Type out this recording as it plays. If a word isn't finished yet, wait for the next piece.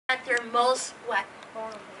They're most, what?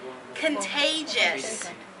 Contagious.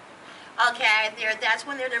 Okay, that's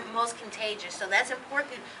when they're the most contagious. So that's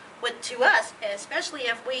important to us, especially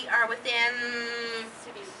if we are within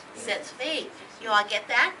 6 feet. You all get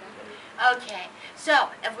that? Okay, so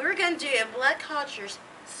if we were going to do blood cultures,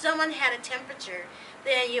 someone had a temperature,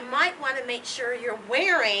 then you might want to make sure you're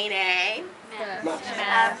wearing a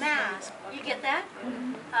mask. You get that?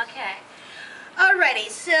 Okay. Alrighty,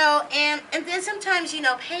 so, and then sometimes, you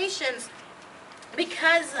know, patients,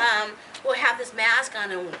 because we'll have this mask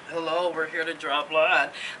on and, hello, we're here to draw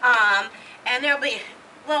blood, and they'll be,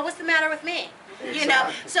 well, what's the matter with me? You know,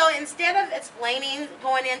 so instead of explaining,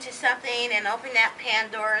 going into something and opening that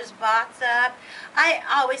Pandora's box up, I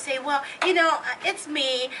always say, well, you know, it's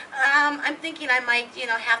me. I'm thinking I might, you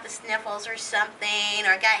know, have the sniffles or something,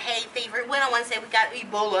 or got hay fever. We don't want to say we got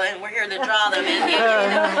Ebola and we're here to draw them in, you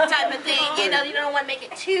know, type of thing. You know, you don't want to make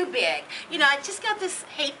it too big. You know, I just got this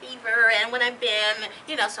hay fever, and when I've been,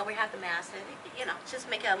 you know, so we have the mask, and, you know, just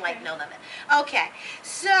make a light note of it. Okay,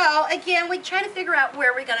 so again, we try to figure out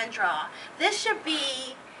where we're going to draw. This should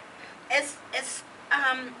be as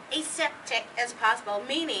aseptic as possible,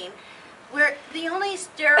 meaning where the only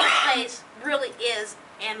sterile place really is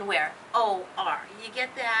in where? OR. You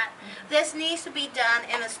get that? This needs to be done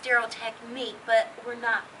in a sterile technique, but we're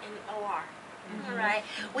not in OR. All right?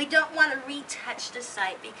 We don't want to retouch the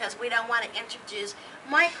site because we don't want to introduce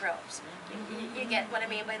microbes. You get what I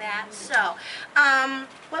mean by that? So,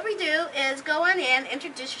 what we do is go on in,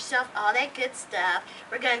 introduce yourself, all that good stuff.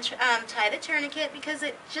 We're going to tie the tourniquet because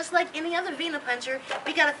it, just like any other venipuncture,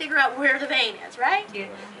 we got to figure out where the vein is, right? Yeah.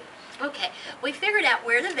 Okay, we figured out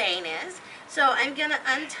where the vein is, so I'm going to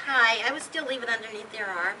untie. I would still leave it underneath your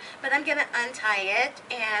arm, but I'm going to untie it,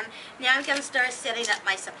 and now I'm going to start setting up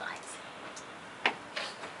my supplies.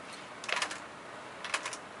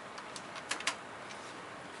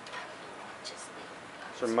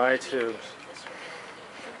 For my tubes.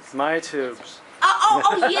 My tubes.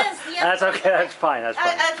 Oh, yes, yes. That's okay, that's fine, that's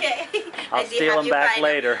fine. Okay. I'll steal them back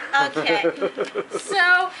later. Okay.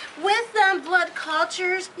 So, with blood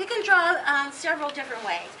cultures, you can draw several different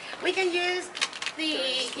ways. We can use the,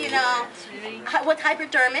 you know, with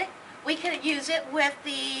hypodermic. We could use it with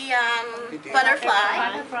the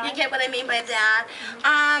butterfly. You get what I mean by that?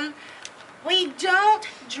 We don't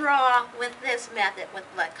draw with this method with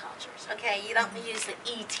blood cultures, okay? You don't use the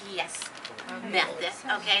ETS method,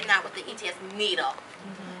 okay? Not with the ETS needle.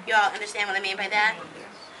 You all understand what I mean by that?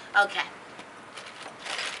 Okay.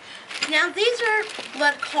 Now these are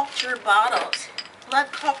blood culture bottles.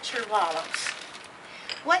 Blood culture bottles.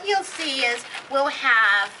 What you'll see is we'll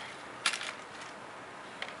have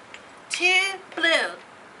 2 blue.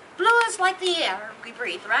 Blue is like the air we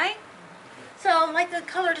breathe, right? So, like the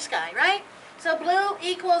color of the sky, right? So, blue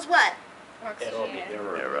equals what?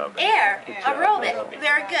 Aerobic. Air. Aerobic.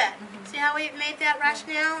 Very good. See how we made that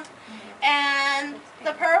rationale? And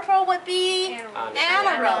the purple would be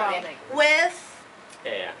anaerobic.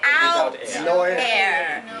 Without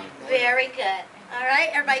air. Very good. All right,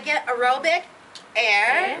 everybody get aerobic,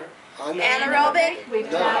 air, anaerobic,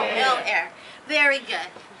 no air. Very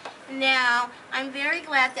good. Now, I'm very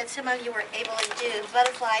glad that some of you were able to do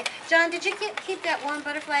butterfly. John, did you keep that one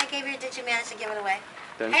butterfly I gave you, or did you manage to give it away?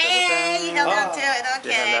 Hey, you held on to it,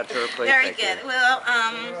 okay. Very good. Well,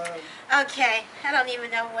 okay, I don't even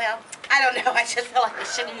know, well, I don't know, I just felt like I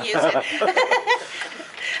shouldn't use it.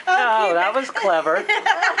 Oh, that was clever. I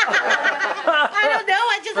don't know,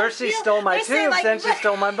 I just First she stole my tubes, then she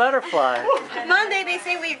stole my butterfly. Monday they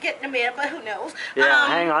say we're getting them in, but who knows? Yeah,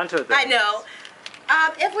 hang on to it then. I know.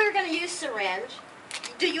 If we were going to use syringe,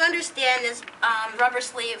 do you understand this rubber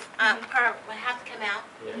sleeve part would have to come out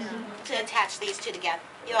to attach these two together?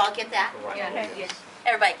 You all get that? Yeah. Yes.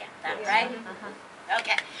 Everybody get that, right?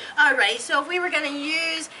 Okay. All right. So if we were going to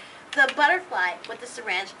use the butterfly with the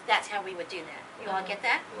syringe, that's how we would do that. You all get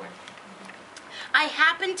that? I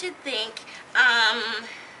happen to think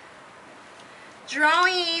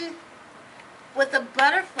drawing with the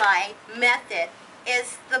butterfly method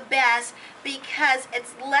is the best because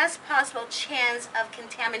it's less possible chance of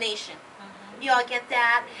contamination. You all get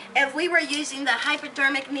that? If we were using the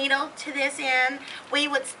hypodermic needle to this end, we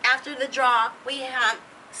would, after the draw, we have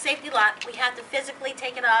safety lock, we have to physically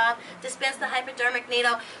take it off, dispense the hypodermic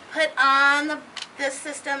needle, put on this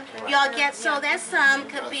system. You all get, so that some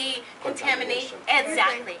could be contamination.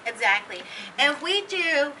 Exactly, exactly. If we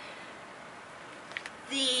do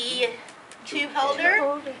the tube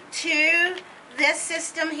holder to this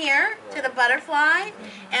system here, to the butterfly,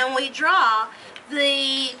 and we draw,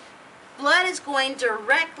 the blood is going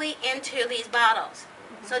directly into these bottles.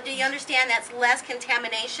 So do you understand that's less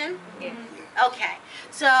contamination? Okay,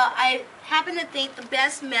 so I happen to think the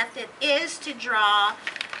best method is to draw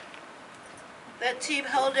the tube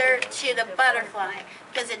holder to the butterfly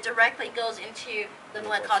because it directly goes into the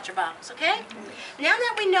blood culture bottles, okay? Now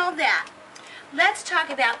that we know that, let's talk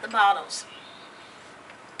about the bottles.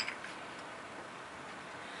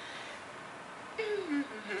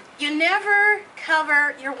 You never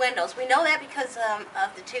cover your windows. We know that because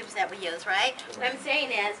of the tubes that we use, right? What I'm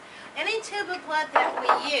saying is, any tube of blood that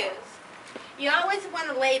we use, you always want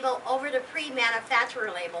to label over the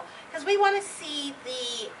pre-manufacturer label because we want to see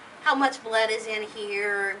how much blood is in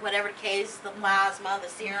here, whatever the case, the plasma, the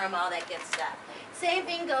serum, all that good stuff. Same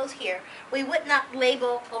thing goes here. We would not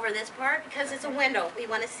label over this part because it's a window we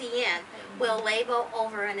want to see in. We'll label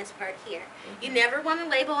over in this part here. You never want to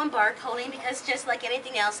label on barcoding because just like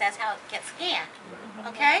anything else, that's how it gets scanned.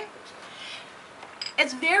 Okay?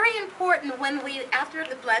 It's very important when we, after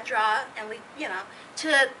the blood draw, and we,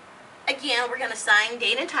 again, we're going to sign,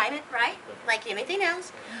 date, and time it, right? Like anything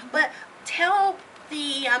else. But tell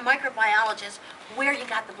the microbiologist where you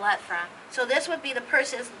got the blood from. So this would be the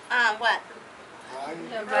person's, what?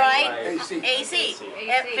 Right? AC.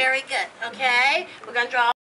 Very good. Okay? We're going to draw